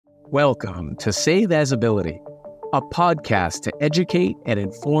Welcome to Save As Ability, a podcast to educate and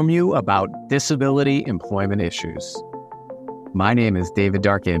inform you about disability employment issues. My name is David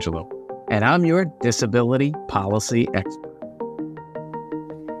D'Arcangelo, and I'm your disability policy expert.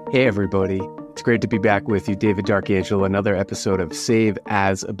 Hey everybody, it's great to be back with you, David D'Arcangelo, another episode of Save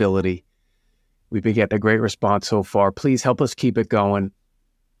As Ability. We've been getting a great response so far. Please help us keep it going.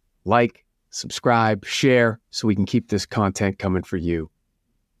 Like, subscribe, share, so we can keep this content coming for you.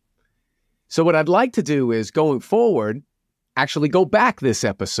 So what I'd like to do is, going forward, actually go back this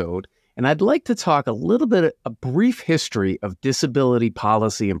episode, and I'd like to talk a little bit, a brief history of disability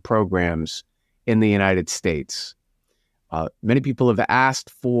policy and programs in the United States. Many people have asked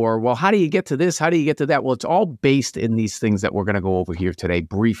for, well, how do you get to this? How do you get to that? Well, it's all based in these things that we're going to go over here today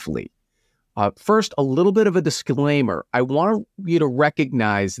briefly. First, a little bit of a disclaimer. I want you to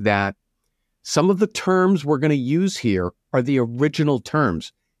recognize that some of the terms we're going to use here are the original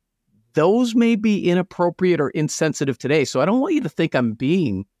terms. Those may be inappropriate or insensitive today. So I don't want you to think I'm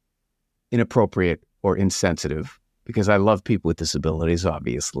being inappropriate or insensitive, because I love people with disabilities,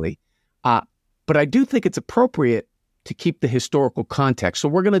 obviously. But I do think it's appropriate to keep the historical context. So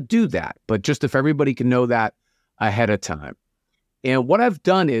we're going to do that, but just if everybody can know that ahead of time. And what I've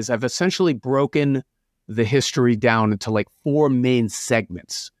done is I've essentially broken the history down into like four main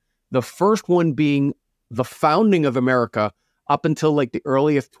segments. The first one being the founding of America up until like the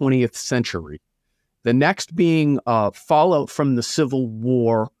earliest 20th century. The next being fallout from the Civil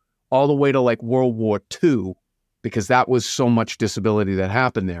War all the way to like World War II, because that was so much disability that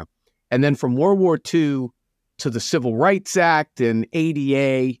happened there. And then from World War II to the Civil Rights Act and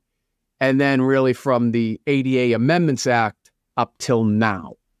ADA, and then really from the ADA Amendments Act up till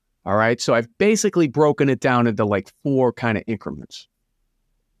now. All right. So I've basically broken it down into like four kind of increments.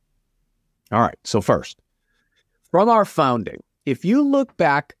 All right. So first, from our founding, if you look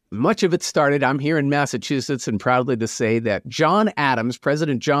back, much of it started, I'm here in Massachusetts, and proudly to say that John Adams,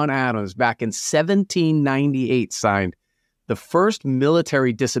 President John Adams, back in 1798 signed the first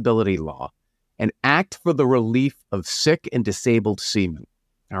military disability law, an act for the relief of sick and disabled seamen.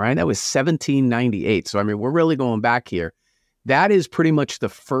 All right. That was 1798. So, I mean, we're really going back here. That is pretty much the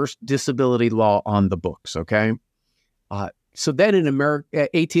first disability law on the books, okay? So then in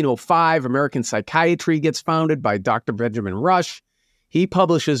 1805, American Psychiatry gets founded by Dr. Benjamin Rush. He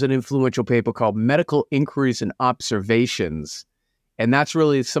publishes an influential paper called Medical Inquiries and Observations, and that's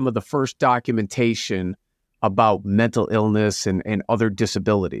really some of the first documentation about mental illness and other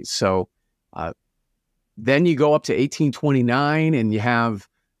disabilities. So then you go up to 1829, and you have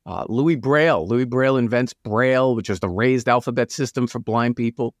Louis Braille. Louis Braille invents Braille, which is the raised alphabet system for blind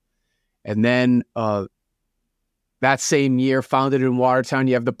people. And then that same year, founded in Watertown,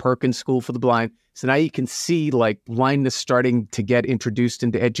 you have the Perkins School for the Blind. So now you can see like blindness starting to get introduced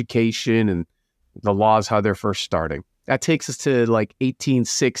into education and the laws, how they're first starting. That takes us to like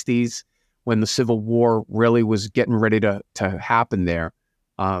 1860s, when the Civil War really was getting ready to happen there.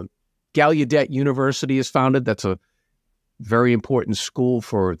 Gallaudet University is founded. That's a very important school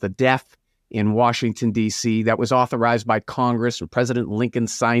for the deaf in Washington, D.C. That was authorized by Congress, and President Lincoln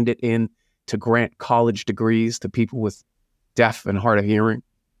signed it in to grant college degrees to people with deaf and hard of hearing.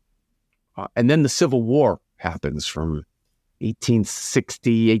 And then the Civil War happens from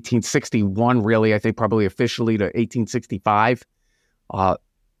 1861, really, I think probably officially, to 1865.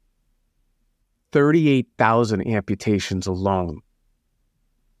 38,000 amputations alone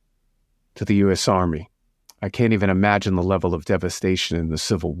to the U.S. Army. I can't even imagine the level of devastation in the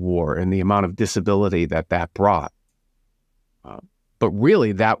Civil War and the amount of disability that brought. But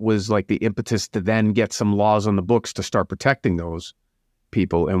really, that was like the impetus to then get some laws on the books to start protecting those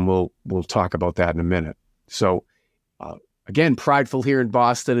people, and we'll talk about that in a minute. So, again, prideful here in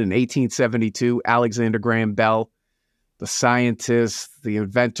Boston in 1872, Alexander Graham Bell, the scientist, the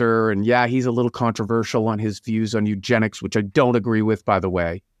inventor, and yeah, he's a little controversial on his views on eugenics, which I don't agree with, by the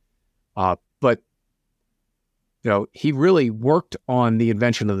way. But he really worked on the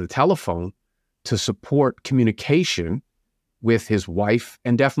invention of the telephone to support communication with his wife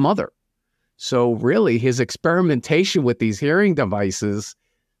and deaf mother. So really, his experimentation with these hearing devices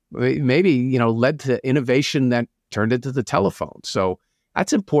maybe, led to innovation that turned into the telephone. So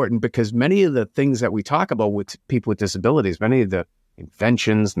that's important, because many of the things that we talk about with people with disabilities, many of the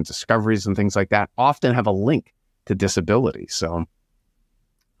inventions and discoveries and things like that often have a link to disability. So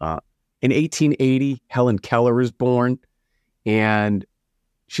in 1880, Helen Keller is born, and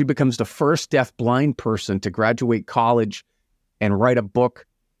she becomes the first deaf-blind person to graduate college and write a book.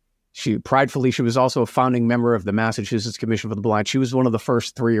 She was also a founding member of the Massachusetts Commission for the Blind. She was one of the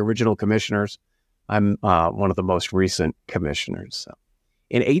first three original commissioners. I'm one of the most recent commissioners. So.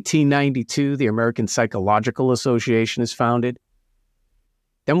 In 1892, the American Psychological Association is founded.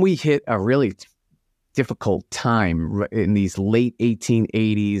 Then we hit a really difficult time in these late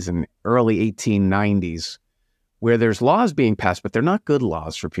 1880s and early 1890s where there's laws being passed, but they're not good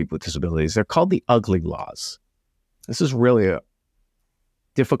laws for people with disabilities. They're called the ugly laws. This is really a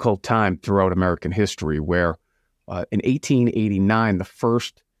difficult time throughout American history where in 1889, the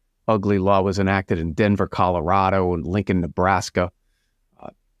first ugly law was enacted in Denver, Colorado, and Lincoln, Nebraska.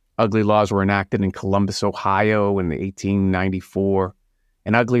 Ugly laws were enacted in Columbus, Ohio in 1894.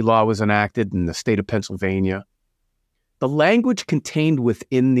 An ugly law was enacted in the state of Pennsylvania. The language contained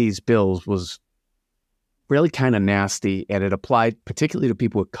within these bills was really kind of nasty, and it applied particularly to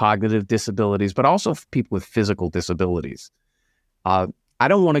people with cognitive disabilities, but also people with physical disabilities. I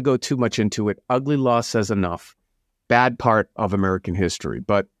don't want to go too much into it. Ugly law says enough. Bad part of American history.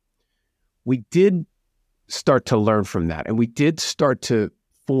 But we did start to learn from that, and we did start to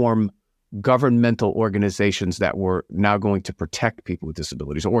form governmental organizations that were now going to protect people with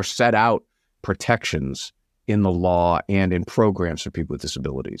disabilities or set out protections in the law and in programs for people with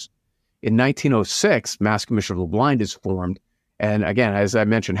disabilities. In 1906, Mass Commission of the Blind is formed. And again, as I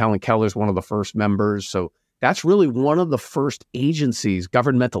mentioned, Helen Keller is one of the first members. So that's really one of the first agencies,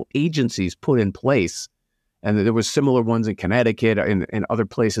 governmental agencies put in place. And there was similar ones in Connecticut and other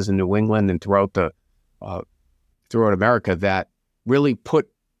places in New England and throughout America that really put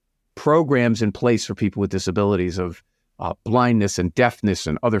programs in place for people with disabilities of blindness and deafness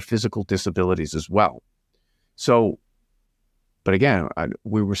and other physical disabilities as well. So, but again,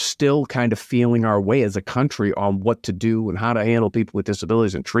 we were still kind of feeling our way as a country on what to do and how to handle people with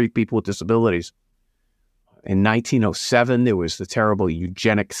disabilities and treat people with disabilities. In 1907, there was the terrible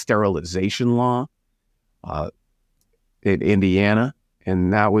eugenic sterilization law in Indiana,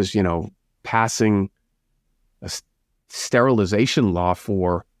 and that was, passing a sterilization law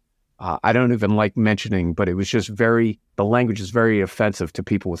for I don't even like mentioning, but it was just the language is very offensive to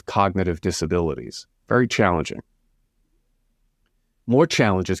people with cognitive disabilities. Very challenging. More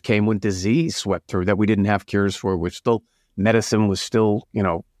challenges came when disease swept through that we didn't have cures for, medicine was still,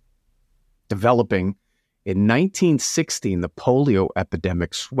 developing. In 1916, the polio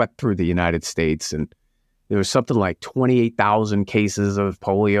epidemic swept through the United States, and there was something like 28,000 cases of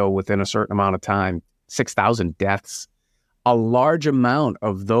polio within a certain amount of time, 6,000 deaths. A large amount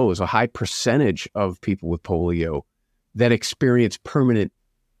of those, a high percentage of people with polio that experience permanent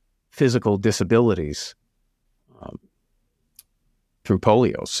physical disabilities through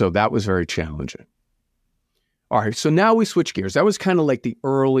polio. So that was very challenging. All right, so now we switch gears. That was kind of like the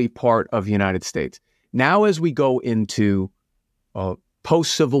early part of the United States. Now as we go into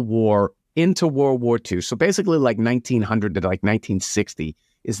post-Civil War, into World War II, so basically like 1900 to like 1960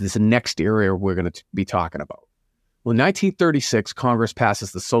 is this next area we're going to be talking about. Well, in 1936, Congress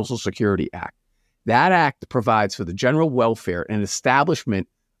passes the Social Security Act. That act provides for the general welfare and establishment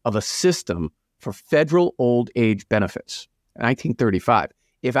of a system for federal old age benefits. 1935.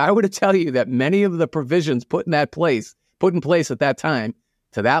 If I were to tell you that many of the provisions put in place at that time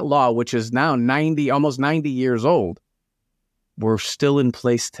to that law, which is now almost 90 years old, were still in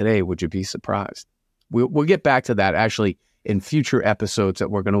place today, would you be surprised? We'll get back to that actually in future episodes that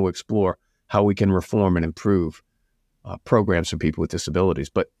we're going to explore how we can reform and improve programs for people with disabilities.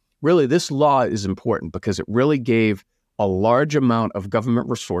 But really, this law is important because it really gave a large amount of government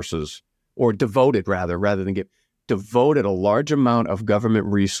resources, or devoted a large amount of government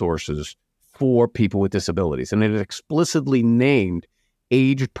resources for people with disabilities. And it explicitly named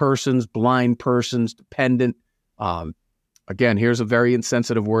aged persons, blind persons, dependent. Again, here's a very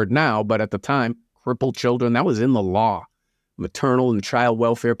insensitive word now, but at the time, crippled children, that was in the law. Maternal and child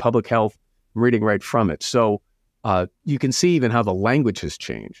welfare, public health, I'm reading right from it. So you can see even how the language has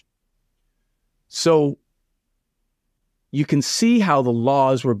changed. So you can see how the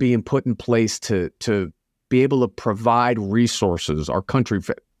laws were being put in place to be able to provide resources, our country,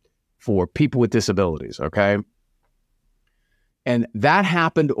 for people with disabilities, okay? And that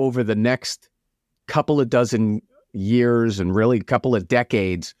happened over the next couple of dozen years and really a couple of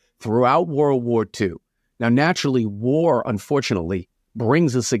decades throughout World War II. Now, naturally, war, unfortunately,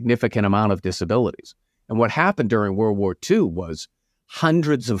 brings a significant amount of disabilities. And what happened during World War II was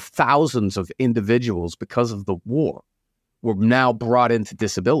hundreds of thousands of individuals, because of the war, were now brought into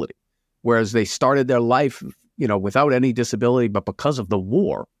disability. Whereas they started their life, without any disability, but because of the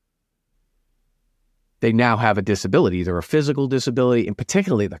war, they now have a disability, either a physical disability, and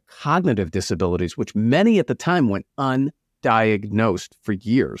particularly the cognitive disabilities, which many at the time went undiagnosed for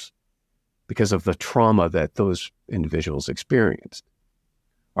years because of the trauma that those individuals experienced.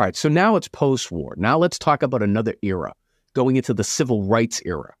 All right, so now it's post-war. Now let's talk about another era. going into the civil rights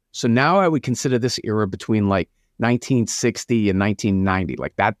era. So now I would consider this era between like 1960 and 1990,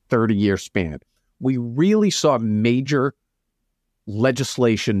 like that 30-year span. We really saw major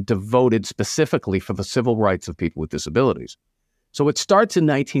legislation devoted specifically for the civil rights of people with disabilities. So it starts in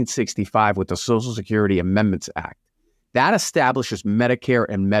 1965 with the Social Security Amendments Act. That establishes Medicare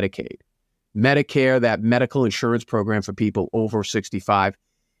and Medicaid. Medicare, that medical insurance program for people over 65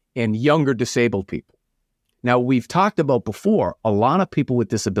 and younger disabled people. Now, we've talked about before, a lot of people with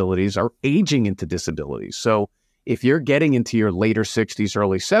disabilities are aging into disabilities. So if you're getting into your later 60s,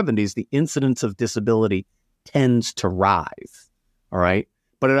 early 70s, the incidence of disability tends to rise, all right?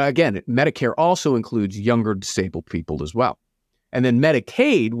 But again, Medicare also includes younger disabled people as well. And then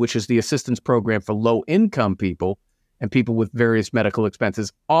Medicaid, which is the assistance program for low-income people and people with various medical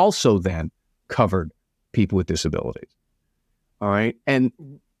expenses, also then covered people with disabilities, all right? And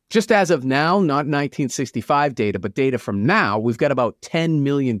just as of now, not 1965 data, but data from now, we've got about 10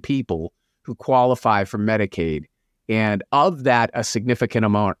 million people who qualify for Medicaid. And of that, a significant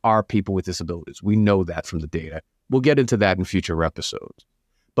amount are people with disabilities. We know that from the data. We'll get into that in future episodes.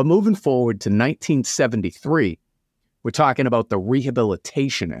 But moving forward to 1973, we're talking about the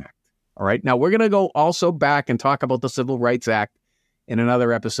Rehabilitation Act. All right. Now, we're going to go also back and talk about the Civil Rights Act in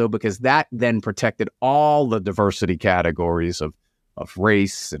another episode, because that then protected all the diversity categories of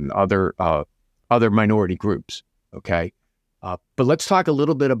race and other minority groups. Okay. But let's talk a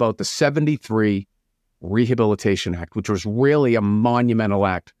little bit about the 73 Rehabilitation Act, which was really a monumental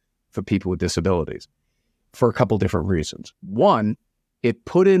act for people with disabilities for a couple different reasons. One, it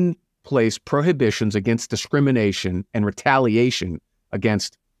put in place prohibitions against discrimination and retaliation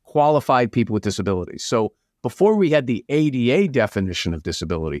against qualified people with disabilities. So before we had the ADA definition of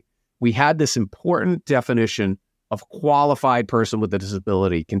disability, we had this important definition of qualified person with a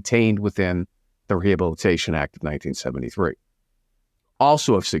disability contained within the Rehabilitation Act of 1973.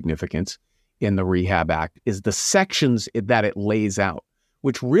 Also of significance in the Rehab Act is the sections that it lays out,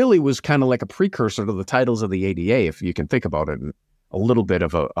 which really was kind of like a precursor to the titles of the ADA, if you can think about it in a little bit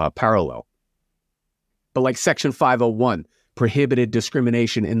of a parallel. But like Section 501 prohibited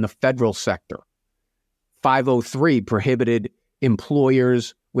discrimination in the federal sector. 503 prohibited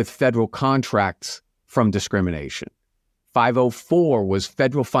employers with federal contracts from discrimination. 504 was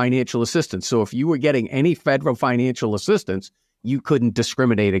federal financial assistance. So if you were getting any federal financial assistance, you couldn't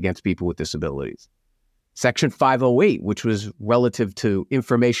discriminate against people with disabilities. Section 508, which was relative to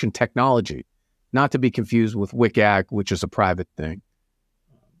information technology, not to be confused with WCAG, which is a private thing.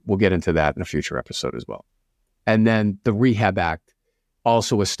 We'll get into that in a future episode as well. And then the Rehab Act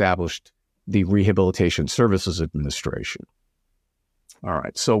also established the Rehabilitation Services Administration. All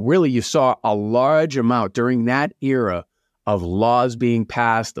right. So really, you saw a large amount during that era of laws being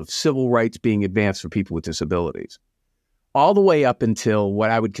passed, of civil rights being advanced for people with disabilities, all the way up until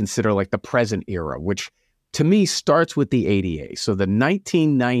what I would consider like the present era, which to me starts with the ADA. So the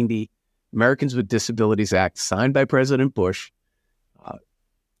 1990 Americans with Disabilities Act, signed by President Bush,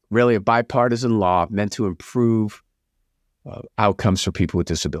 really a bipartisan law meant to improve outcomes for people with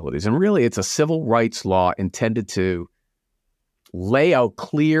disabilities. And really, it's a civil rights law intended to lay out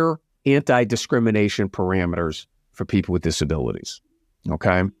clear anti-discrimination parameters for people with disabilities.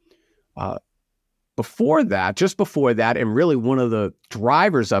 Okay? Before that, and really one of the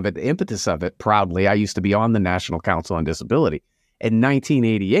drivers of it, the impetus of it, proudly, I used to be on the National Council on Disability. In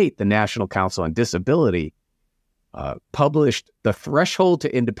 1988, the National Council on Disability published the Threshold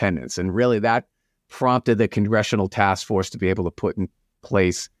to Independence, and really that prompted the Congressional Task Force to be able to put in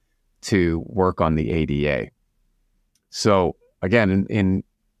place to work on the ADA. So again, in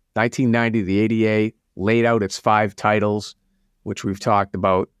 1990, the ADA laid out its 5 titles, which we've talked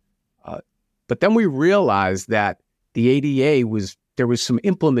about. But then we realized that the ADA there was some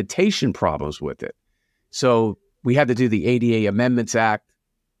implementation problems with it. So we had to do the ADA Amendments Act.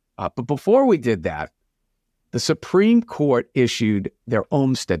 But before we did that, the Supreme Court issued their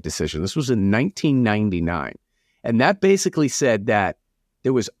Olmstead decision. This was in 1999. And that basically said that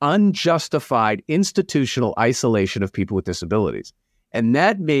there was unjustified institutional isolation of people with disabilities. And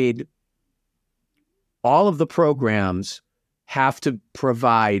that made all of the programs have to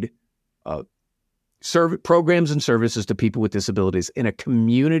provide programs and services to people with disabilities in a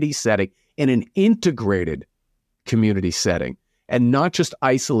community setting, in an integrated community setting, and not just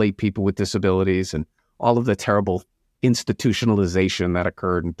isolate people with disabilities and all of the terrible institutionalization that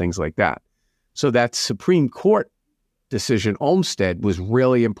occurred and things like that. So that Supreme Court decision, Olmstead, was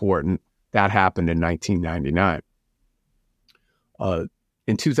really important. That happened in 1999.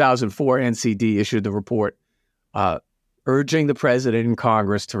 In 2004, NCD issued the report urging the president and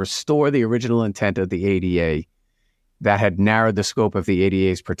Congress to restore the original intent of the ADA that had narrowed the scope of the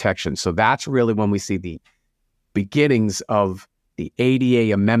ADA's protection. So that's really when we see the beginnings of the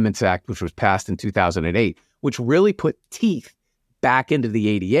ADA Amendments Act, which was passed in 2008, which really put teeth back into the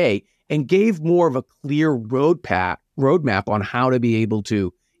ADA and gave more of a clear roadmap on how to be able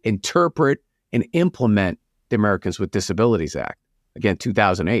to interpret and implement the Americans with Disabilities Act. Again,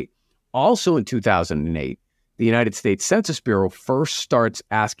 2008. Also in 2008, the United States Census Bureau first starts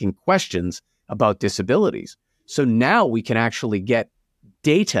asking questions about disabilities. So now we can actually get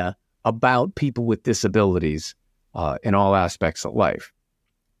data about people with disabilities in all aspects of life.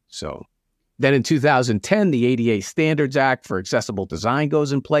 So then in 2010, the ADA Standards Act for Accessible Design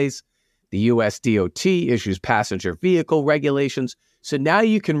goes in place. The US DOT issues passenger vehicle regulations. So now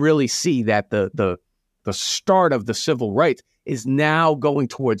you can really see that the start of the civil rights is now going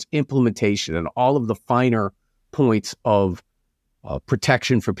towards implementation and all of the finer points of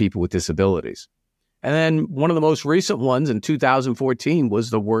protection for people with disabilities. And then one of the most recent ones in 2014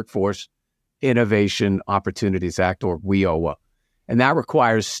 was the Workforce Innovation Opportunities Act, or WIOA. And that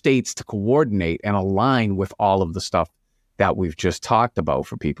requires states to coordinate and align with all of the stuff that we've just talked about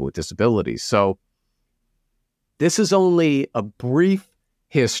for people with disabilities. So this is only a brief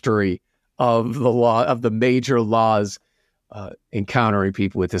history of the major laws encountering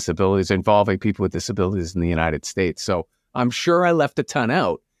people with disabilities, involving people with disabilities in the United States. So I'm sure I left a ton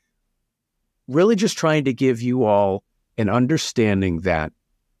out. Really just trying to give you all an understanding that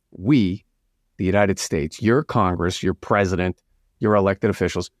we, the United States, your Congress, your president, your elected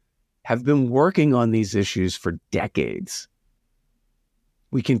officials, have been working on these issues for decades.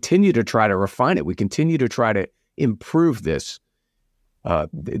 We continue to try to refine it. We continue to try to improve these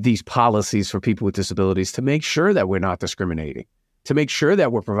policies for people with disabilities to make sure that we're not discriminating, to make sure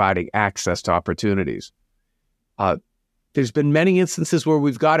that we're providing access to opportunities. There's been many instances where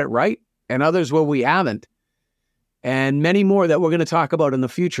we've got it right and others where we haven't, and many more that we're going to talk about in the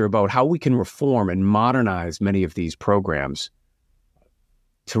future about how we can reform and modernize many of these programs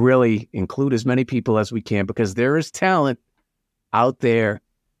to really include as many people as we can, because there is talent out there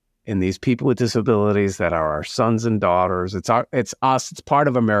in these people with disabilities that are our sons and daughters. It's us. It's part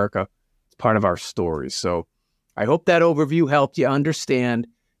of America. It's part of our stories. So I hope that overview helped you understand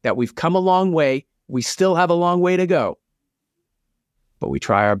that we've come a long way. We still have a long way to go, but we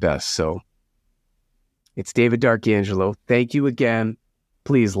try our best. So it's David D'Arcangelo. Thank you again.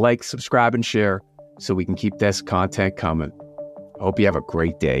 Please like, subscribe, and share so we can keep this content coming. I hope you have a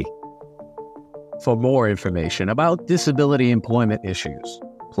great day. For more information about disability employment issues,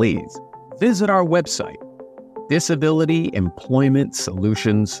 please visit our website,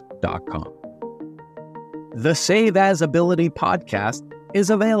 disabilityemploymentsolutions.com. The Save As Ability podcast is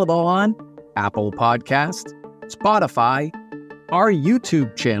available on Apple Podcasts, Spotify, our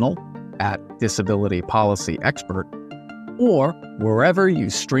YouTube channel at Disability Policy Expert, or wherever you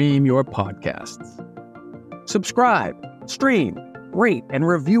stream your podcasts. Subscribe, stream, rate, and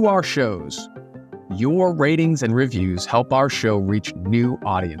review our shows. Your ratings and reviews help our show reach new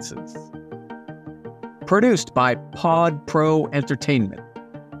audiences. Produced by Pod Pro Entertainment.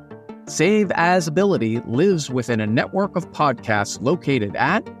 Save As Ability lives within a network of podcasts located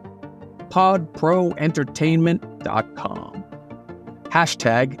at podproentertainment.com.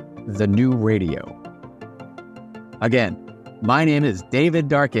 #TheNewRadio. Again, my name is David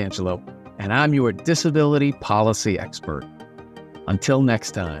D'Arcangelo, and I'm your disability policy expert. Until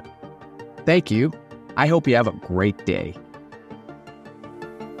next time, thank you. I hope you have a great day.